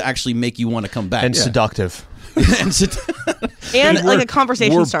 something to actually make you want to come back. and seductive. And And like a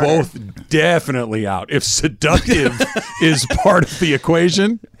conversation We're starter. both definitely out. If seductive is part of the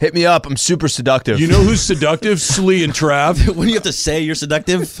equation, Hit me up. I'm super seductive. you know who's seductive? Slee and Trav. when you have to say you're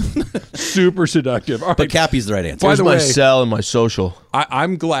seductive, Super seductive. All right. but Cappy's the right answer. By Here's the my way- cell and my social.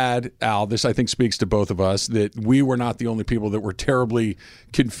 I'm glad, Al, this I think speaks to both of us, that we were not the only people that were terribly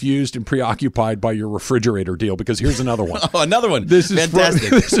confused and preoccupied by your refrigerator deal, because here's another one. Oh, another one. This is fantastic.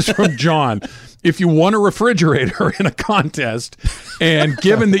 This is from John. If you won a refrigerator in a contest, and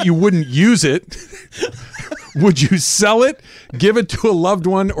given that you wouldn't use it, would you sell it, give it to a loved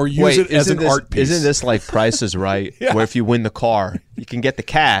one, or use it as an art piece? Isn't this like Price is Right? Where if you win the car, you can get the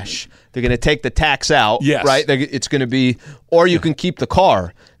cash. They're going to take the tax out. Yes. Right? It's going to be, or you can keep the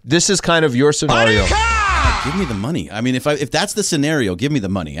car. This is kind of your scenario. Give me the money. I mean, if that's the scenario, give me the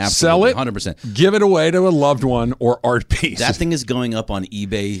money. Sell Absolutely, it, 100%. give it away to a loved one or art piece. That thing is going up on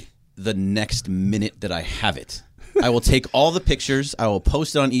eBay the next minute that I have it. I will take all the pictures. I will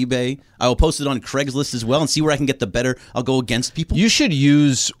post it on eBay. I will post it on Craigslist as well and see where I can get the better. I'll go against people. You should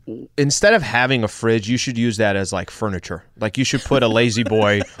use, instead of having a fridge, you should use that as like furniture. Like you should put a lazy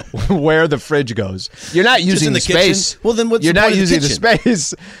boy where the fridge goes. You're not using the space. Well, then what's You're the not point using of the the kitchen?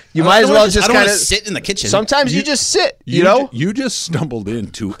 space. You might as well just kind of sit in the kitchen. Sometimes you just sit, you know? You just stumbled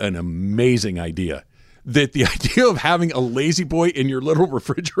into an amazing idea. That the idea of having a lazy boy in your little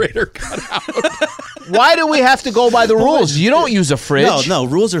refrigerator cut out. Why do we have to go by the rules? You don't use a fridge. No,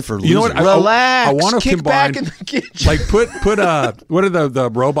 rules are for losers. You know what? Relax. I want to kick combine. back in the kitchen. Like put what are the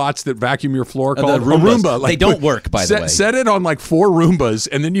robots that vacuum your floor called? The Roombas. A Roomba. Like they don't work, by the way. Set it on like 4 Roombas,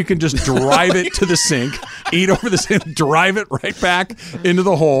 and then you can just drive it to the sink, eat over the sink, drive it right back into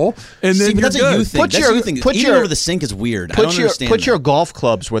the hole, and then you're that's good. a you thing. That's a you thing. Eating over the sink is weird. I don't understand. Put your golf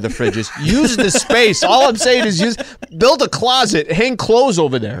clubs where the fridge is. Use the space. All I'm saying is build a closet, hang clothes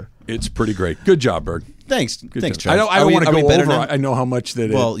over there. It's pretty great. Good job, Berg. Thanks, Travis. Travis. I don't want to go over. Now? I know how much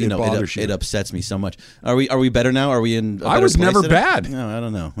that it bothers you. It upsets me so much. Are we better now? Are we in? I was never bad. No, I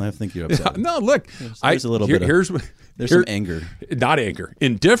don't know. I think you're upset. No, look, there's a little bit. There's some anger. Not anger,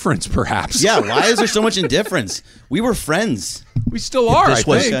 indifference, perhaps. Yeah. Why is there so much indifference? We were friends. We still are.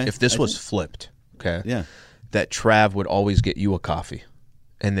 If this was flipped, okay. Yeah. That Trav would always get you a coffee,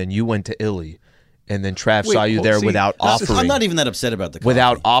 and then you went to Illy. And then Trav saw you there without offering. I'm not even that upset about the coffee.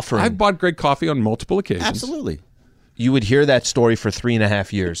 Without offering. I've bought great coffee on multiple occasions. Absolutely. You would hear that story for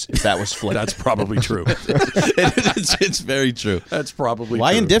 3.5 years if that was flipped. That's probably true. It's very true. That's probably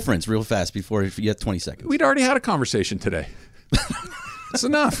Why true. indifference real fast before you get 20 seconds? We'd already had a conversation today. It's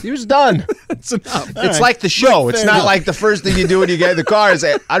enough. He was done. It's enough. It's like the show. It's not like the first thing you do when you get in the car is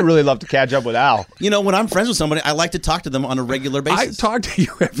say, I'd really love to catch up with Al. You know, when I'm friends with somebody, I like to talk to them on a regular basis. I talk to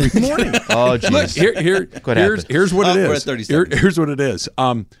you every morning. Oh, jeez. Here's what it is. We're at 30 seconds. Here's what it is.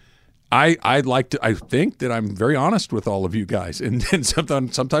 I think that I'm very honest with all of you guys, and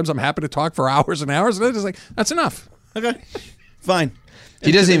sometimes I'm happy to talk for hours and hours, and I'm just like, that's enough. Okay, fine.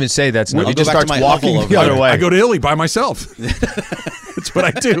 He doesn't even say that's enough. He just starts walking hovel the other way. I go to Illy by myself. That's what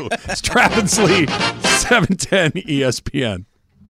I do. It's Travis Lee, 710 ESPN.